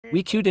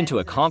We queued into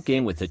a comp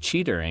game with a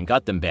cheater and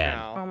got them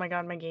banned. Oh my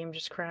god, my game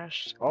just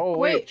crashed. Oh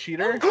wait,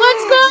 cheater? Let's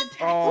go!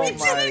 Oh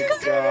my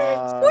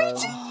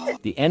god.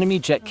 The enemy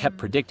jet kept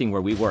predicting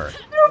where we were.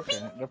 Okay,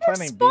 they're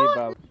planning B,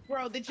 but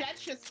Bro, the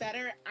jet's just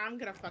better. I'm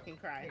gonna fucking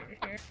cry.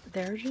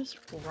 They're just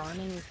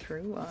running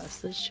through us.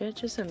 This shit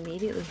just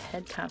immediately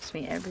head taps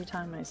me every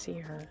time I see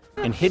her.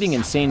 And hitting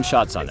insane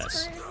shots on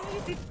us.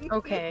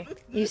 Okay,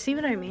 you see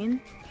what I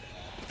mean?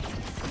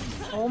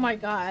 Oh my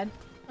god.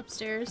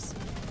 Upstairs.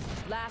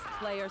 Last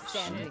player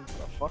standing. the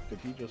fuck did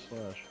he just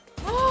flash?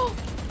 Oh!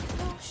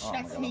 Oh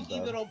That my god, sneaky I'm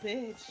dead. little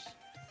bitch.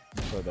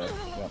 So dead.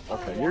 Yeah.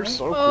 Okay, you're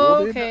so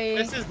cool, dude. Okay.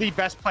 This is the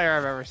best player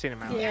I've ever seen in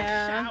my life.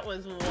 Yeah. That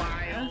was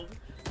wild.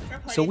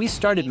 So we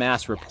started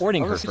mass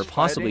reporting her for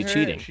possibly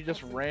cheating. She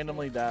just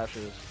randomly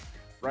dashes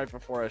right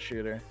before I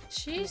shoot her.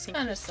 She's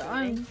kind of so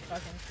I'm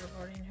fucking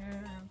reporting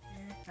her. I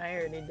don't care. I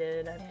already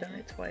did. I've done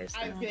it twice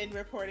now. I've been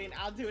reporting.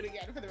 I'll do it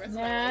again for the rest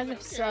Nah, of my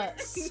life.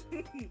 that's sus.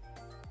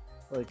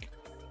 Like,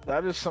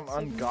 that is some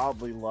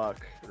ungodly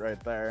luck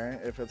right there,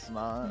 if it's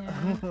not.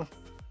 Yeah.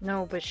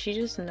 No, but she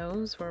just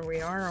knows where we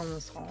are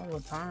almost all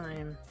the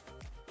time.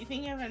 You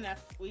think you have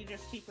enough? We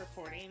just keep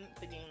reporting.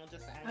 The game will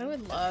just end. I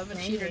would love a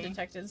Maybe. cheater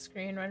detected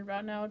screen right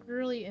about now. It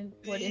really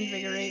would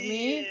invigorate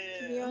me,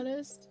 to be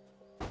honest.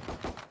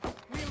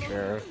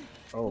 Sure.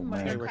 Oh my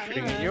man. They God. were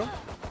shooting at you.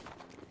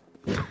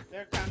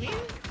 They're coming.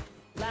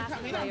 Last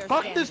player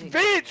Fuck standing. this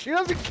bitch! She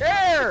doesn't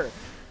care!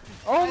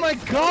 Oh my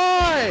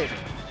god!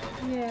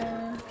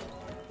 Yeah.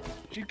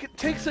 She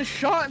takes a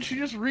shot and she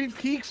just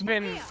re-peeks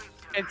me.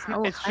 It's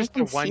Oh, it's I just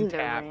can the one see the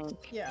tap.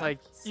 rank. Yeah. Like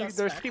there's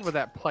Suspect. people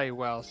that play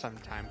well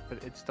sometimes,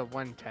 but it's the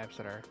one taps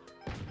that are.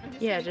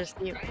 Yeah, just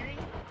the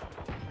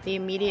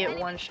immediate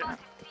one shot.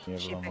 Yeah,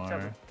 She picked Lamar.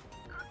 up.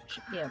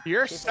 Yeah.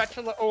 You're she such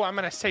a. Oh, I'm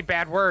gonna say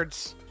bad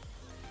words.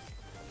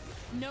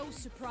 No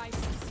surprises.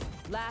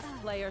 Last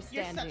player You're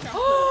standing. such a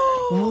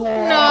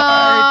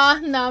Nah,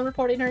 nah, I'm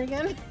reporting her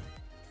again.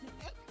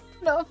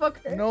 No,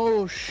 fuck her.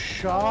 No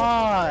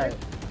shot!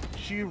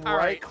 She right,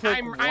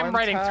 right-clicked I'm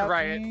writing to one-tap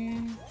Riot.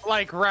 me?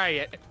 Like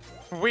Riot,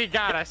 we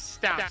gotta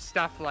stop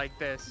stuff like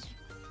this.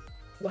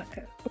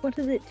 What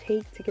does it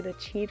take to get a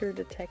cheater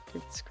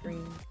detected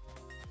screen?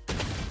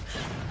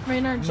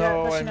 Raynard jet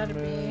No, rushing I out of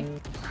B.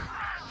 missed.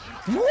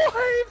 What?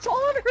 It's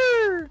on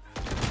her!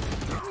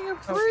 Give me a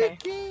Okay.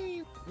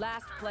 freaking...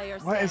 Last player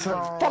What is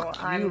standing. that? Oh,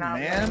 Fuck I'm you, not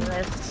man. winning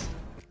this.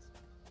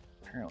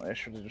 Apparently I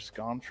should have just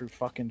gone through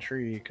fucking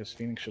tree, because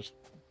Phoenix just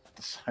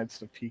decides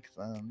to peek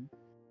them.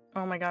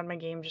 Oh my god, my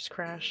game just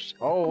crashed.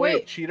 Oh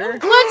wait, cheater?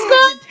 Let's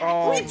go!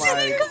 Oh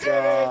my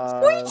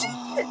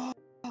god.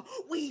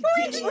 We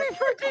did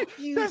it!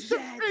 You That's the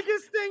jet.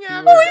 biggest thing He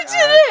ever. was We did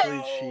it!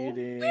 actually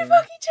cheating. We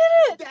fucking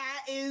did it!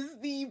 That is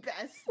the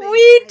best thing.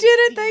 We I've did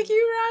it! seen. Thank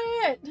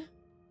you, Riot!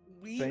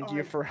 We Thank you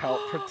are- for help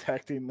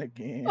protecting the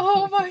game.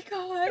 Oh my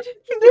god.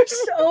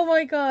 Oh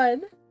my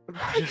god.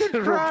 Just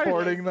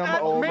reporting them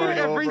That over made and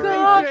every over.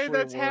 God. day actually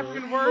that's worked.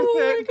 happened worth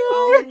Oh it.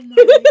 Oh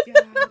my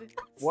god.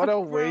 What a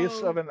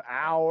waste of an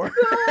hour.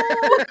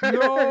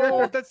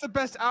 No, that's the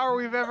best hour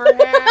we've ever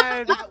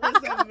had. That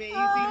was amazing.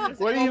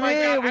 What do you Oh my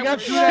mean? God, We I got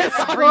was through that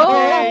so every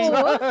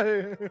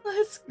cold. day.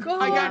 Let's go!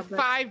 I got but-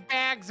 5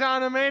 bags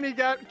on him and he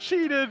got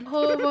cheated.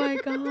 Oh my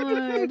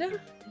god.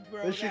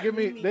 Bro, They should that give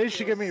me. made me They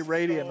should give me feel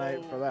Radiant so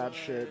Night for that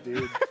shit,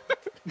 dude.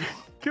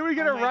 Can we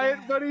get Oh a my riot,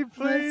 God. buddy,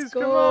 please? Let's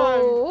Come on.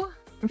 go.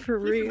 For Keep the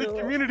real.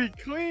 community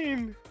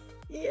clean.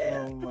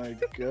 Yeah. Oh my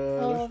god.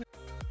 Oh